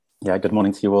Yeah, good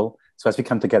morning to you all. So as we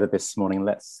come together this morning,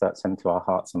 let's center our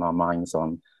hearts and our minds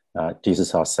on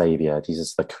Jesus, our Saviour,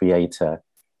 Jesus, the Creator,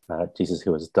 Jesus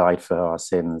who has died for our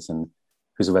sins and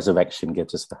whose resurrection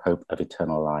gives us the hope of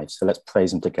eternal life. So let's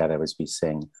praise him together as we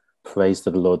sing, "Praise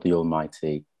to the Lord the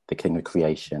Almighty, the King of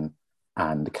creation,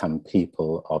 and come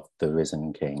people of the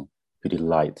risen King, who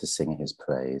delight to sing his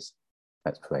praise."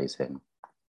 Let's praise him.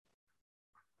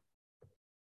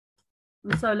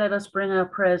 And so let us bring our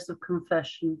prayers of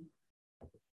confession.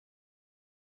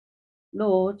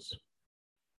 Lord,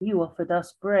 you offered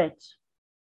us bread,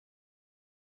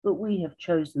 but we have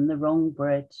chosen the wrong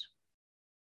bread.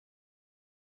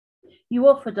 You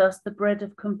offered us the bread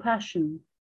of compassion,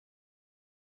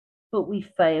 but we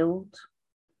failed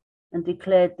and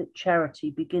declared that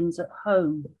charity begins at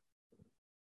home.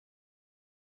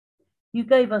 You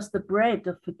gave us the bread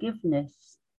of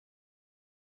forgiveness,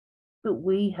 but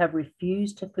we have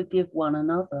refused to forgive one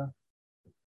another.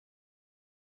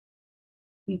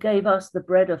 You gave us the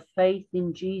bread of faith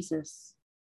in Jesus,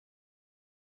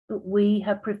 but we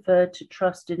have preferred to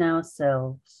trust in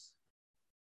ourselves.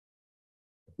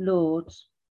 Lord,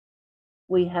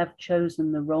 we have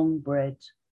chosen the wrong bread.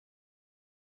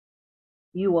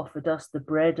 You offered us the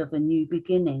bread of a new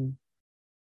beginning,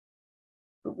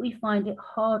 but we find it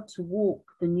hard to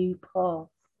walk the new path.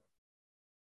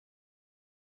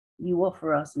 You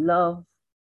offer us love,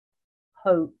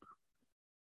 hope,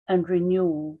 and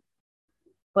renewal.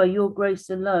 By your grace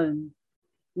alone,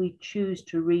 we choose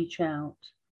to reach out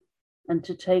and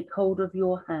to take hold of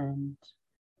your hand,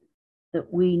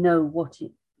 that we know what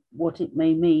it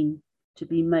may mean to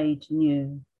be made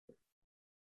new.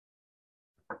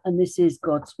 And this is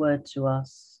God's word to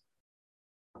us.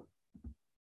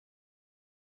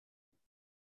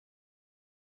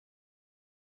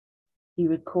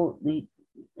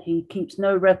 He keeps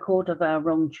no record of our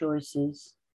wrong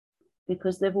choices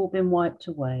because they've all been wiped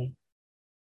away.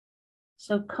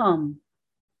 So come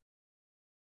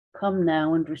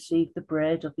now and receive the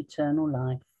bread of eternal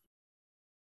life.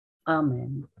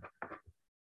 Amen.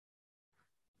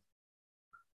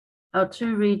 Our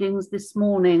two readings this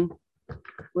morning,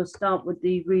 we'll start with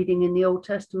the reading in the Old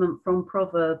Testament from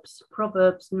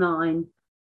Proverbs 9,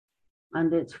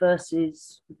 and it's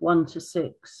verses 1 to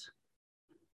 6.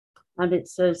 And it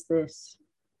says this: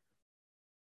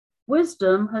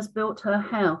 Wisdom has built her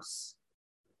house.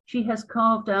 She has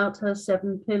carved out her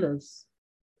 7 pillars.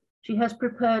 She has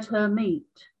prepared her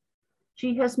meat.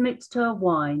 She has mixed her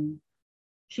wine.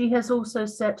 She has also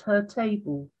set her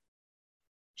table.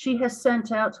 She has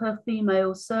sent out her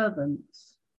female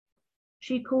servants.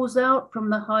 She calls out from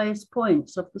the highest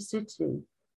points of the city,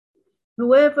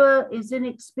 "Whoever is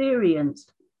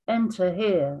inexperienced, enter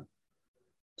here."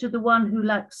 To the one who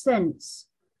lacks sense,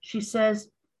 she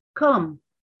says, "Come,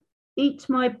 eat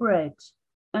my bread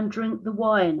and drink the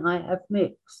wine I have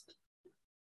mixed.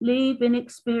 Leave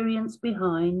inexperience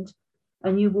behind,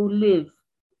 and you will live.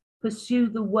 Pursue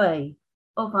the way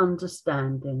of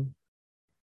understanding."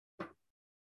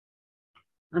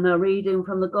 And our reading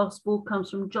from the Gospel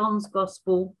comes from John's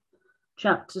Gospel,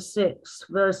 chapter 6,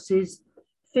 verses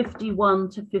 51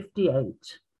 to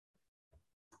 58.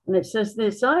 And it says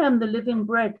this: "I am the living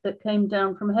bread that came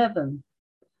down from heaven.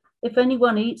 If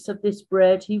anyone eats of this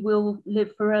bread, he will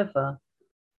live forever.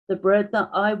 The bread that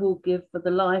I will give for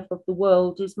the life of the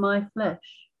world is my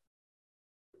flesh."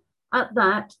 At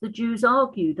that, the Jews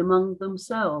argued among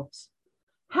themselves,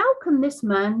 "How can this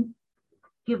man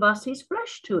give us his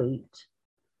flesh to eat?"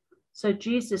 So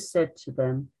Jesus said to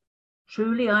them,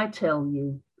 "Truly I tell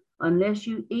you, unless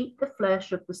you eat the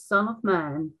flesh of the Son of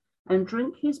Man and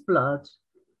drink his blood,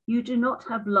 you do not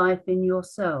have life in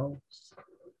yourselves.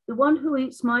 The one who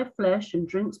eats my flesh and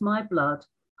drinks my blood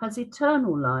has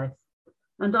eternal life,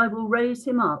 and I will raise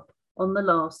him up on the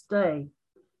last day,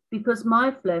 because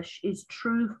my flesh is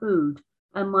true food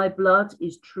and my blood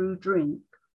is true drink.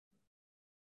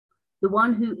 The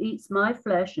one who eats my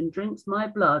flesh and drinks my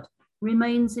blood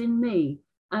remains in me,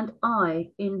 and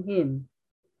I in him.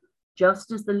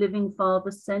 Just as the living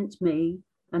Father sent me,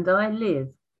 and I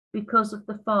live because of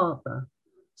the Father,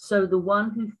 so the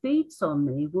one who feeds on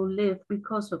me will live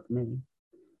because of me.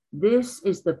 This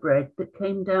is the bread that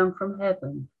came down from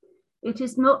heaven. It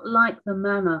is not like the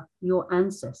manna your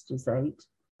ancestors ate,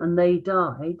 and they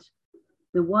died.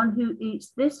 The one who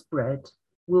eats this bread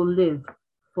will live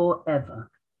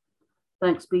forever."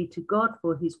 Thanks be to God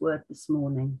for his word this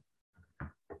morning.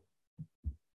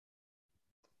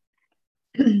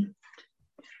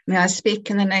 May I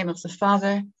speak in the name of the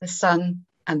Father, the Son,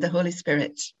 and the Holy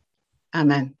Spirit.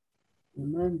 Amen.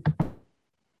 Amen.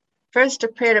 First, a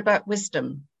prayer about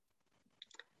wisdom.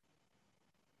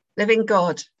 Living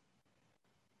God,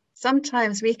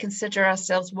 Sometimes we consider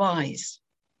ourselves wise,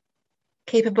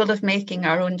 capable of making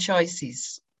our own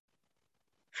choices,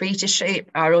 free to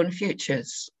shape our own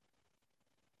futures,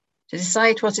 to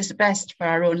decide what is best for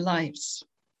our own lives.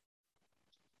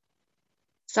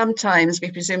 Sometimes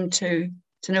we presume to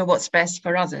know what's best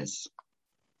for others.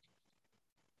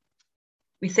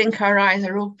 We think our eyes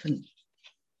are open,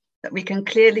 that we can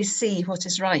clearly see what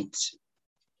is right,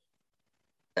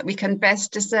 that we can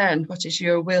best discern what is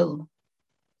your will.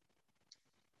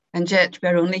 And yet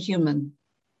we're only human,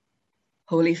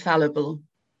 wholly fallible.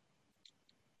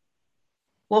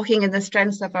 Walking in the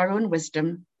strength of our own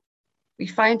wisdom, we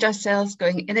find ourselves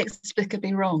going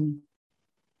inexplicably wrong,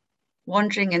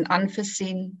 wandering in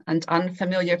unforeseen and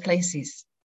unfamiliar places,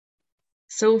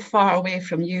 so far away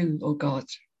from you, O God.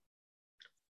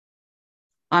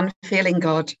 Unfailing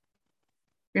God,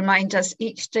 remind us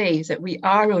each day that we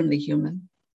are only human,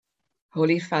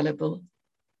 wholly fallible,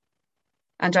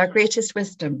 and our greatest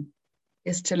wisdom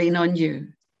is to lean on you.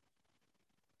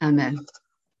 Amen.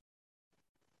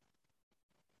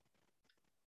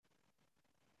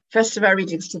 First of our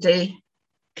readings today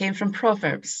came from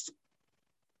Proverbs.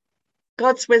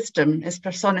 God's wisdom is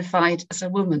personified as a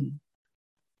woman.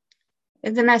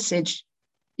 In the Message,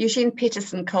 Eugene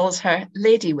Peterson calls her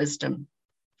Lady Wisdom,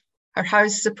 her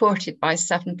house supported by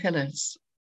 7 pillars.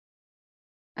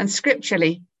 And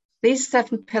scripturally, these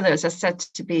 7 pillars are said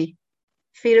to be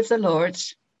fear of the Lord,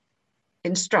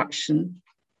 instruction,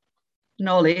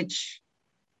 knowledge,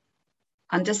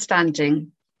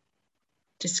 understanding,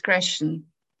 discretion,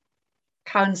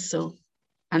 counsel,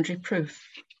 and reproof.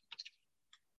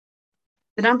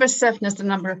 The number 7 is the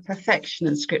number of perfection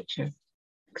in Scripture,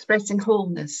 expressing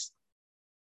wholeness.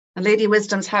 And Lady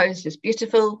Wisdom's house is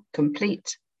beautiful,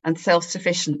 complete, and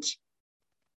self-sufficient.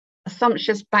 A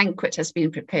sumptuous banquet has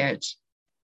been prepared.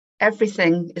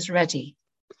 Everything is ready.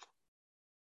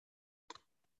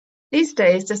 These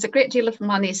days, there's a great deal of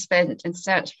money spent in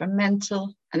search for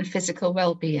mental and physical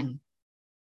well-being.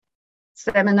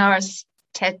 Seminars,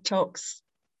 TED Talks,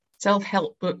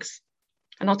 self-help books,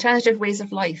 and alternative ways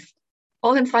of life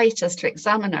all invite us to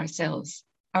examine ourselves,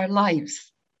 our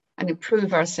lives, and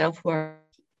improve our self-worth.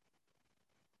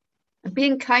 And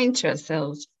being kind to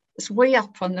ourselves is way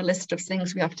up on the list of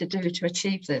things we have to do to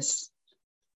achieve this.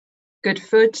 Good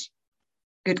food,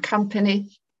 good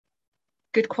company,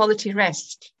 good quality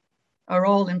rest are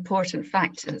all important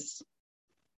factors.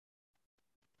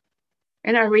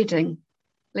 In our reading,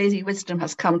 Lady Wisdom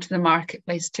has come to the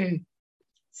marketplace too,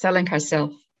 selling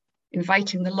herself,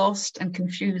 inviting the lost and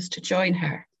confused to join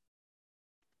her.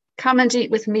 Come and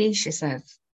eat with me, she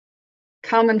says.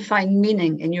 Come and find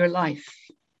meaning in your life.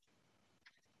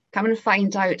 Come and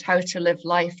find out how to live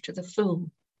life to the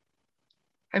full.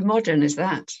 How modern is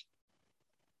that?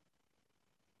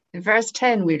 In verse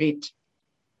 10 we read,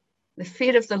 the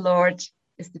fear of the Lord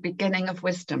is the beginning of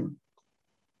wisdom.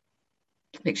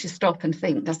 It makes you stop and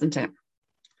think, doesn't it?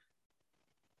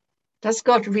 Does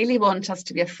God really want us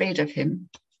to be afraid of him,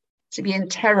 to be in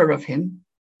terror of him?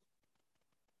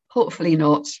 Hopefully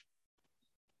not.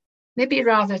 Maybe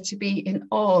rather to be in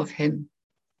awe of him,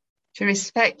 to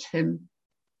respect him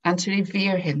and to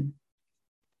revere him,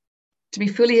 to be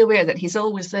fully aware that he's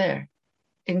always there,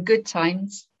 in good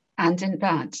times and in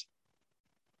bad,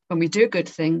 when we do good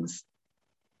things,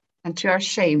 and to our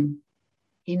shame,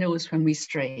 he knows when we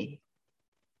stray.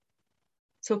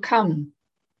 So come,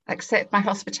 accept my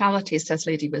hospitality, says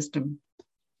Lady Wisdom.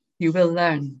 You will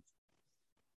learn.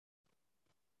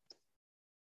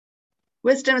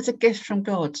 Wisdom is a gift from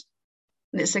God,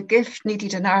 and it's a gift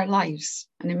needed in our lives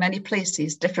and in many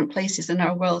places, different places in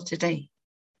our world today.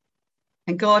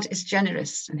 And God is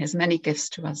generous in his many gifts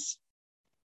to us.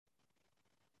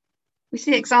 We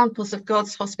see examples of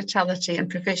God's hospitality and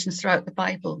provisions throughout the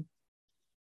Bible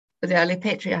for the early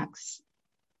patriarchs.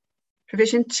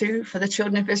 Provision 2 for the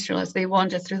children of Israel as they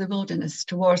wandered through the wilderness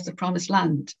towards the promised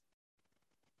land.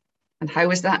 And how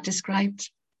was that described?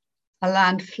 A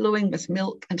land flowing with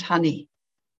milk and honey,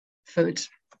 food.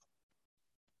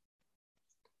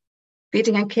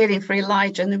 Feeding and caring for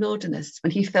Elijah in the wilderness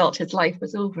when he felt his life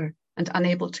was over and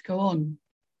unable to go on.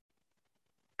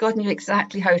 God knew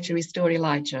exactly how to restore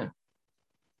Elijah.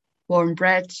 Warm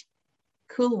bread,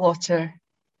 cool water,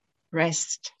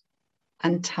 rest,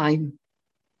 and time.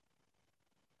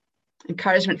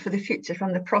 Encouragement for the future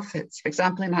from the prophets, for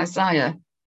example, in Isaiah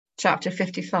chapter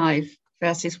 55,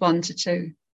 verses 1 to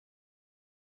 2.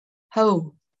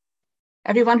 Ho,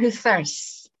 everyone who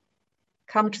thirsts,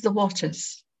 come to the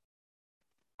waters.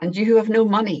 And you who have no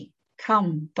money,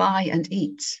 come, buy and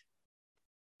eat.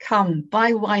 Come,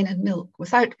 buy wine and milk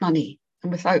without money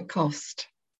and without cost.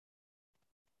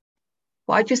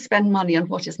 Why do you spend money on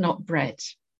what is not bread,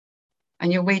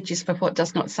 and your wages for what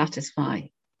does not satisfy?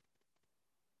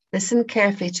 Listen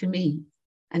carefully to me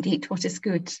and eat what is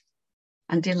good,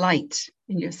 and delight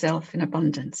in yourself in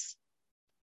abundance.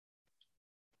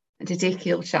 And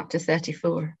Ezekiel chapter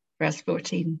 34, verse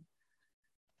 14.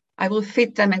 I will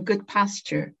feed them in good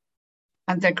pasture,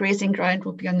 and their grazing ground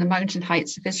will be on the mountain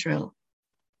heights of Israel.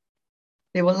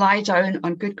 They will lie down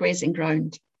on good grazing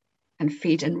ground and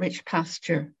feed in rich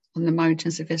pasture on the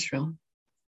mountains of Israel.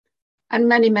 And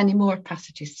many, many more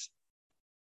passages.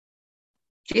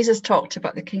 Jesus talked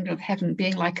about the kingdom of heaven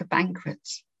being like a banquet.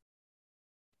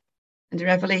 In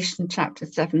Revelation chapter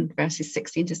 7, verses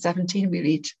 16 to 17, we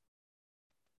read,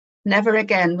 never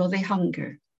again will they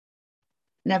hunger.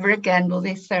 Never again will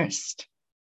they thirst.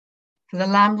 For the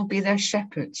Lamb will be their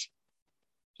shepherd.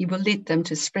 He will lead them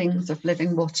to springs of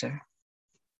living water.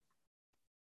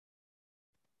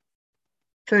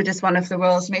 Food is one of the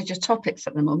world's major topics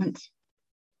at the moment.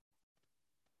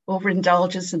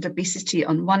 Overindulgence and obesity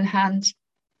on one hand,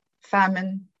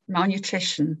 famine,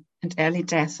 malnutrition, and early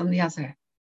death on the other.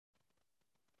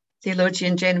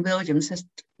 Theologian Jane Williams has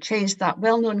changed that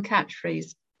well-known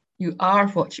catchphrase, you are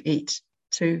what you eat,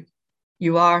 to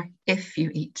you are if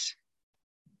you eat.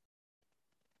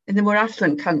 In the more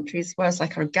affluent countries, words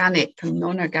like organic and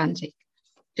non-organic,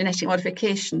 genetic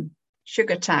modification,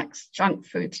 sugar tax, junk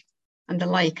food, and the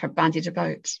like are bandied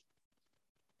about.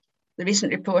 The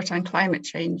recent report on climate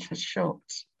change has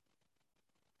shocked.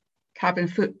 Carbon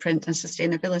footprint and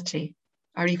sustainability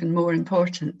are even more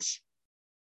important.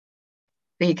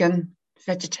 Vegan,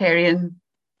 vegetarian,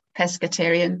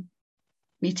 pescatarian,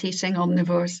 meat-eating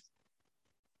omnivores.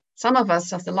 Some of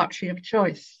us have the luxury of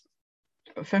choice,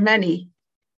 but for many,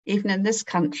 even in this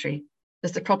country,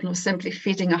 there's the problem of simply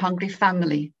feeding a hungry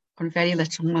family on very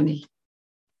little money.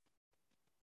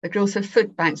 The growth of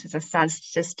food banks is a sad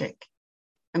statistic,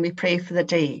 and we pray for the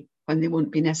day when they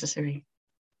won't be necessary.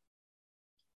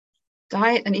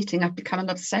 Diet and eating have become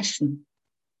an obsession.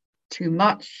 Too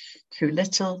much, too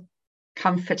little,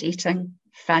 comfort eating,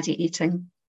 fatty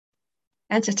eating.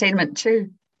 Entertainment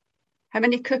too. How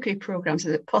many cookery programs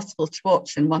is it possible to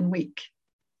watch in 1 week?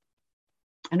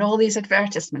 And all these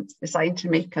advertisements designed to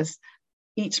make us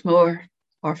eat more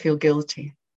or feel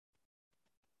guilty.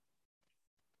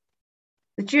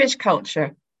 The Jewish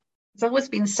culture has always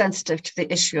been sensitive to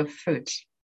the issue of food.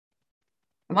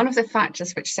 And one of the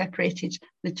factors which separated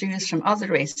the Jews from other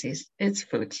races is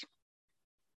food.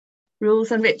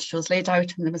 Rules and rituals laid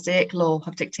out in the Mosaic Law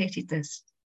have dictated this.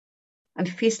 And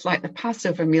feasts like the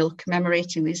Passover meal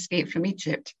commemorating the escape from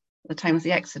Egypt at the time of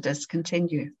the Exodus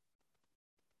continue.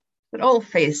 But all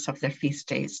faiths have their feast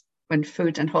days when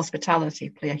food and hospitality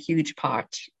play a huge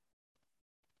part.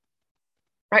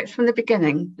 Right from the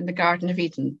beginning, in the Garden of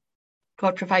Eden,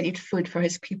 God provided food for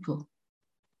his people.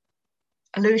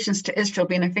 Allusions to Israel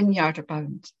being a vineyard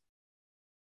abound.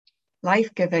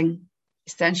 Life-giving,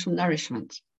 essential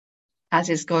nourishment, as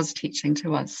is God's teaching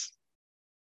to us.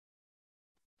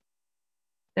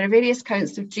 There are various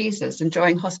accounts of Jesus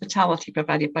enjoying hospitality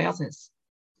provided by others.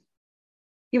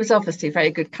 He was obviously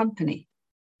very good company,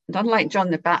 and unlike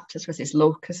John the Baptist with his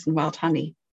locusts and wild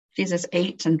honey, Jesus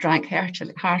ate and drank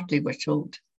heartily, we're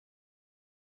told.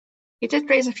 He did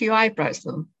raise a few eyebrows,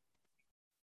 though.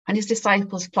 And his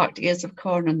disciples plucked ears of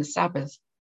corn on the Sabbath.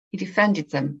 He defended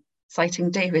them,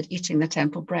 citing David eating the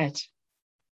temple bread.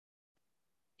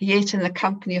 He ate in the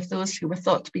company of those who were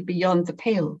thought to be beyond the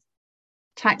pale,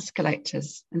 tax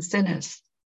collectors and sinners.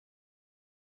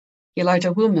 He allowed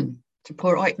a woman to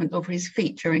pour ointment over his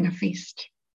feet during a feast.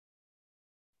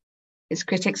 His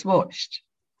critics watched,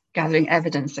 gathering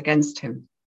evidence against him.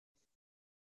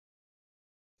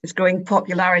 His growing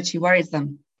popularity worried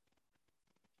them.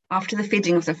 After the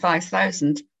feeding of the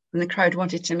 5,000, when the crowd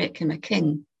wanted to make him a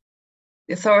king,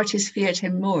 the authorities feared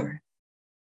him more.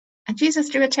 And Jesus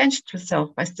drew attention to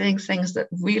himself by saying things that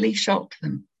really shocked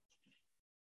them.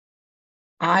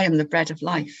 I am the bread of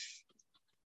life.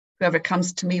 Whoever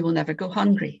comes to me will never go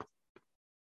hungry.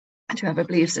 And whoever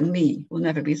believes in me will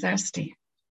never be thirsty.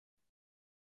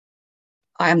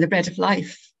 I am the bread of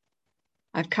life.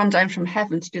 I've come down from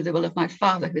heaven to do the will of my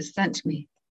Father who has sent me.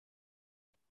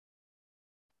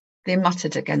 They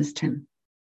muttered against him.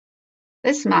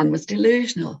 This man was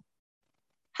delusional.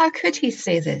 How could he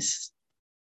say this?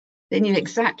 They knew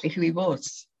exactly who he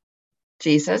was.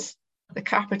 Jesus, the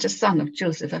carpenter's son of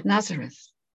Joseph of Nazareth.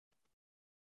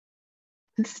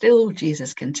 And still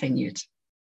Jesus continued.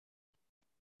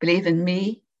 Believe in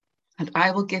me, and I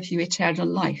will give you eternal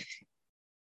life.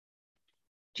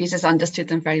 Jesus understood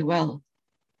them very well,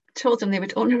 told them they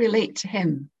would only relate to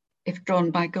him if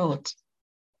drawn by God,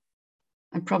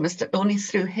 and promised that only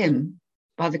through him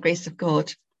by the grace of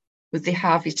God, would they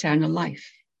have eternal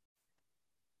life.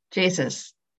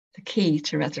 Jesus, the key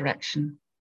to resurrection.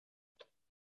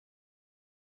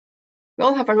 We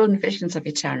all have our own visions of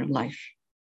eternal life,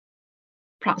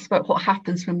 perhaps about what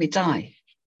happens when we die.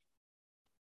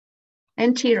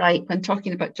 N.T. Wright, when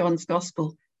talking about John's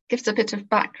Gospel, gives a bit of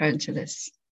background to this.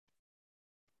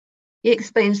 He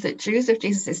explains that Jews of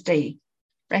Jesus' day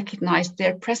recognised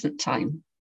their present time,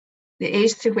 the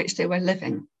age through which they were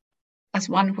living, as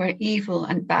one where evil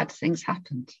and bad things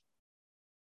happened,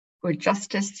 where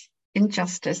justice,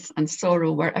 injustice, and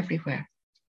sorrow were everywhere.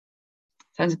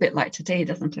 Sounds a bit like today,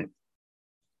 doesn't it?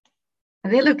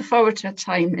 And they looked forward to a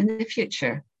time in the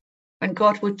future when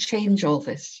God would change all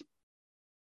this,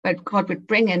 when God would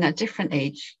bring in a different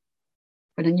age,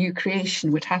 when a new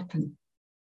creation would happen.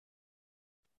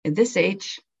 In this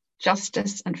age,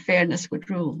 justice and fairness would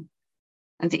rule,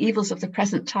 and the evils of the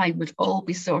present time would all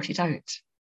be sorted out.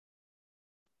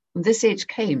 When this age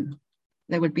came,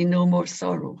 there would be no more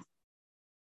sorrow.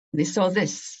 They saw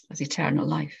this as eternal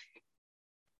life.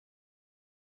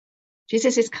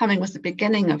 Jesus' coming was the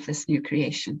beginning of this new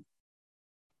creation.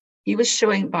 He was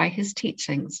showing by his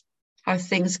teachings how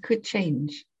things could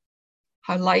change,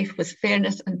 how life with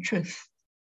fairness and truth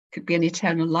could be an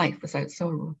eternal life without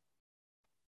sorrow.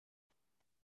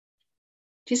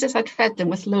 Jesus had fed them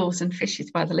with loaves and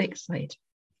fishes by the lakeside,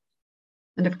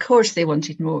 and of course they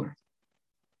wanted more.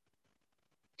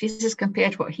 Jesus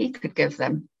compared what he could give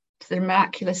them to the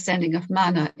miraculous sending of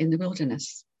manna in the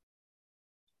wilderness.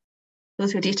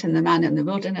 Those who had eaten the manna in the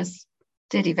wilderness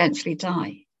did eventually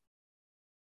die.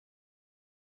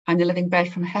 I'm the living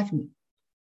bread from heaven.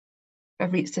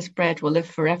 Whoever eats this bread will live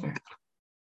forever.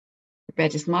 The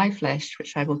bread is my flesh,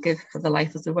 which I will give for the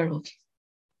life of the world.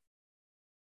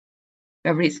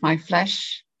 Whoever eats my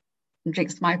flesh and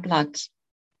drinks my blood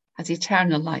has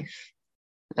eternal life,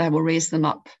 and I will raise them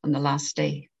up on the last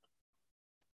day.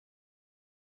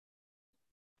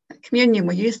 At communion,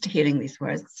 we're used to hearing these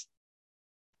words.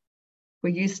 We're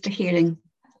used to hearing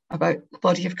about the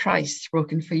body of Christ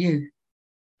broken for you,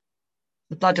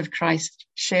 the blood of Christ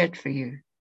shared for you.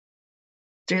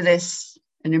 Do this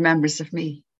in remembrance of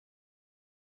me.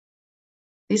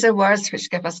 These are words which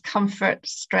give us comfort,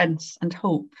 strength, and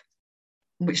hope,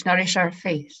 and which nourish our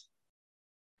faith.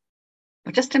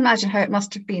 But just imagine how it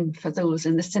must have been for those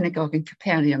in the synagogue in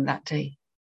Capernaum that day.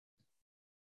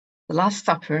 The Last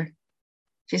Supper,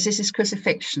 Jesus'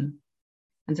 crucifixion,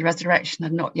 and the resurrection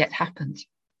had not yet happened.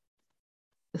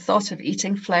 The thought of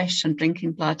eating flesh and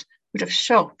drinking blood would have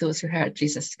shocked those who heard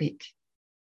Jesus speak.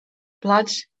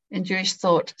 Blood, in Jewish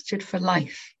thought, stood for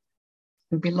life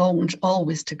and belonged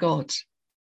always to God.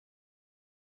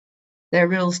 Their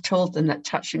rules told them that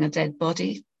touching a dead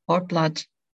body or blood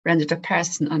rendered a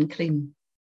person unclean.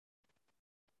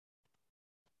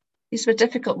 These were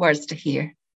difficult words to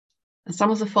hear, and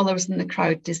some of the followers in the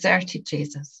crowd deserted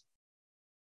Jesus.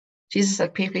 Jesus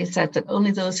had previously said that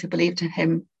only those who believed in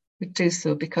him would do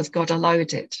so because God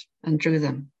allowed it and drew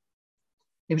them.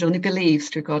 They would only believe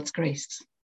through God's grace.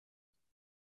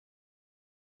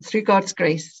 Through God's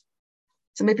grace.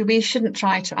 So maybe we shouldn't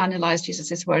try to analyse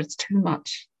Jesus' words too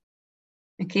much,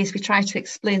 in case we try to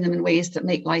explain them in ways that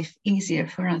make life easier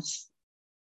for us.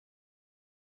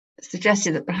 It's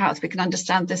suggested that perhaps we can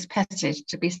understand this passage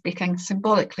to be speaking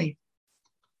symbolically,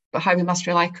 but how we must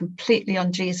rely completely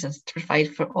on Jesus to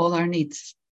provide for all our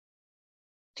needs,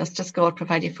 just as God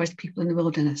provided for his people in the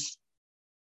wilderness.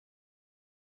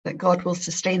 That God will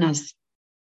sustain us,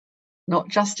 not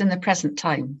just in the present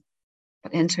time,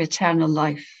 but into eternal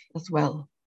life as well.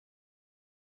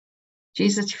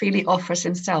 Jesus freely offers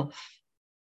himself.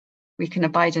 We can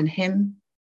abide in him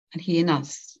and he in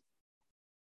us.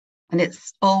 And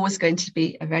it's always going to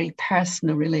be a very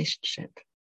personal relationship.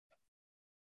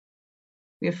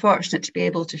 We are fortunate to be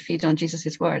able to feed on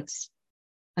Jesus' words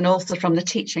and also from the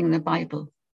teaching in the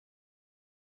Bible.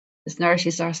 This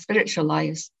nourishes our spiritual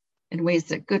lives in ways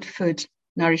that good food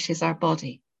nourishes our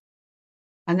body.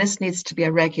 And this needs to be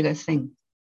a regular thing.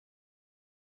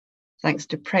 Thanks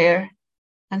to prayer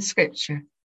and scripture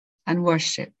and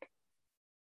worship,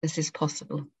 this is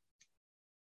possible.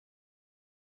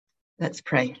 Let's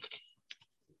pray.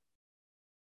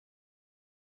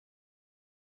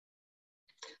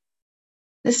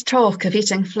 This talk of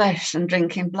eating flesh and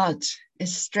drinking blood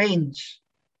is strange,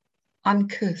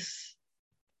 uncouth,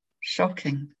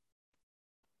 shocking.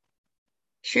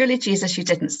 Surely, Jesus, you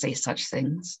didn't say such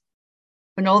things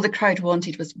when all the crowd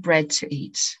wanted was bread to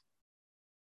eat.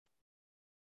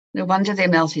 No wonder they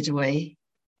melted away,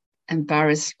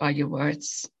 embarrassed by your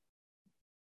words.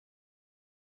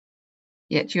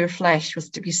 Yet your flesh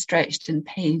was to be stretched in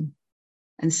pain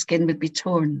and skin would be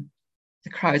torn the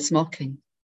crowds mocking.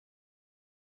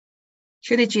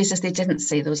 Surely, Jesus, they didn't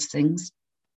say those things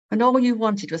when all you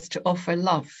wanted was to offer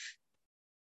love.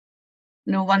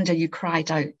 No wonder you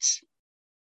cried out,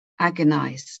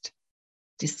 agonized,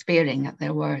 despairing at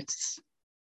their words.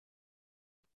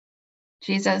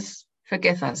 Jesus,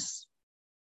 forgive us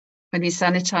when we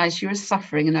sanitize your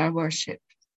suffering in our worship.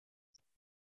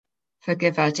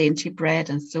 Forgive our dainty bread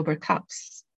and sober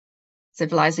cups,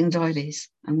 civilizing doilies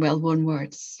and well-worn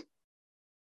words.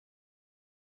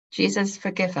 Jesus,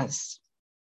 forgive us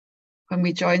when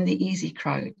we join the easy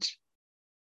crowd.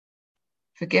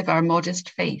 Forgive our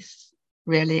modest faith,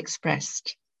 rarely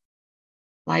expressed,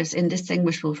 lives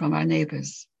indistinguishable from our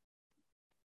neighbours.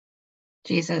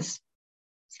 Jesus,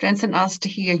 strengthen us to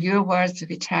hear your words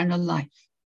of eternal life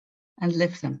and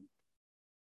live them.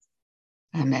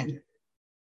 Amen.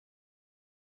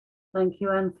 Thank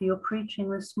you, Anne, for your preaching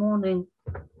this morning.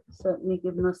 Certainly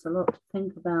given us a lot to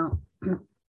think about.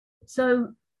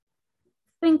 So,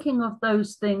 thinking of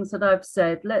those things that I've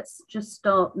said, let's just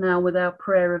start now with our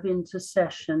prayer of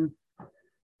intercession.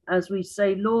 As we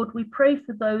say, Lord, we pray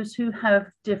for those who have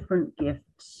different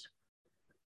gifts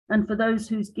and for those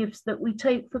whose gifts that we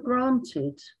take for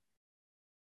granted.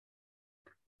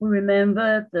 We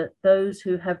remember that those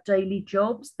who have daily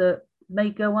jobs that may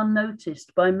go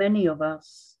unnoticed by many of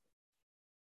us.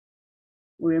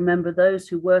 We remember those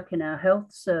who work in our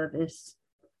health service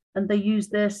and they use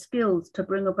their skills to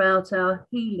bring about our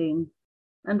healing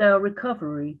and our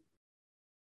recovery.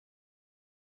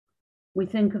 We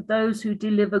think of those who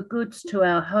deliver goods to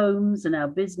our homes and our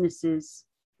businesses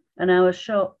and our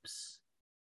shops,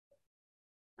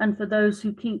 and for those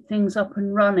who keep things up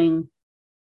and running,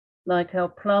 like our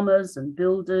plumbers and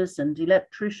builders and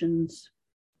electricians.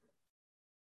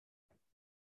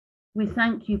 We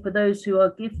thank you for those who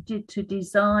are gifted to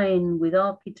design with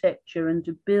architecture and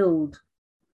to build,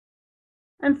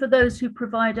 and for those who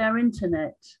provide our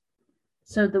internet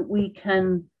so that we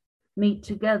can meet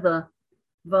together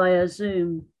via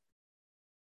Zoom.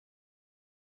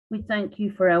 We thank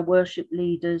you for our worship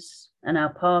leaders and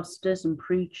our pastors and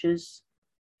preachers,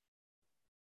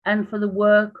 and for the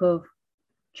work of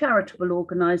charitable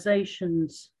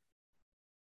organisations.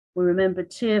 We remember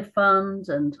Tear Fund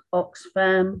and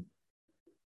Oxfam,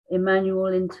 Emmanuel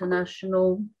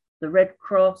International, the Red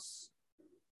Cross,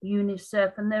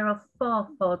 UNICEF, and there are far,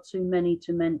 far too many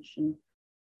to mention.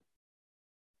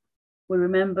 We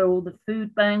remember all the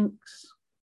food banks,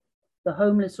 the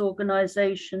homeless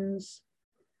organisations,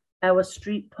 our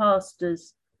street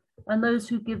pastors, and those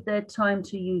who give their time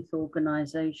to youth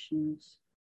organisations.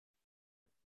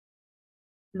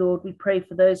 Lord, we pray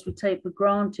for those we take for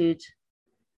granted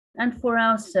and for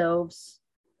ourselves,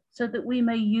 so that we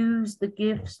may use the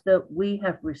gifts that we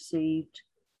have received,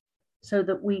 so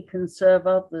that we can serve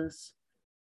others.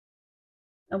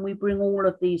 And we bring all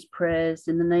of these prayers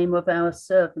in the name of our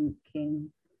servant King,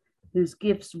 whose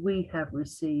gifts we have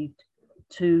received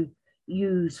to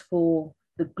use for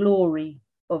the glory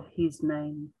of his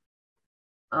name.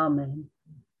 Amen.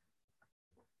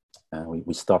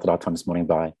 We started our time this morning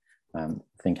by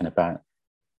thinking about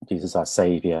Jesus, our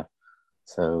Saviour.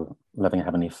 So, loving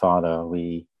Heavenly Father,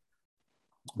 we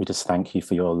just thank you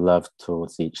for your love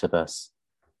towards each of us.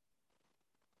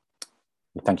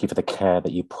 We thank you for the care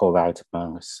that you pour out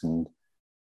among us and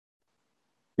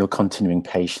your continuing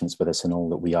patience with us in all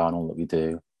that we are and all that we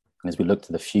do. And as we look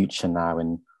to the future now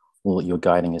and all that you're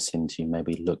guiding us into, may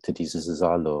we look to Jesus as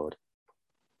our Lord,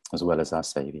 as well as our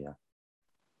Saviour.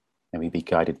 May we be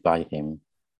guided by him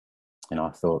in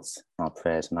our thoughts, our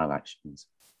prayers and our actions,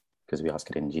 because we ask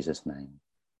it in Jesus' name.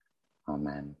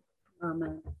 Amen.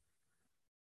 Amen.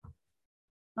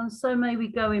 And so may we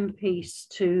go in peace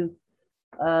to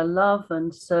love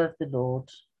and serve the Lord.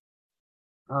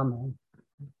 Amen.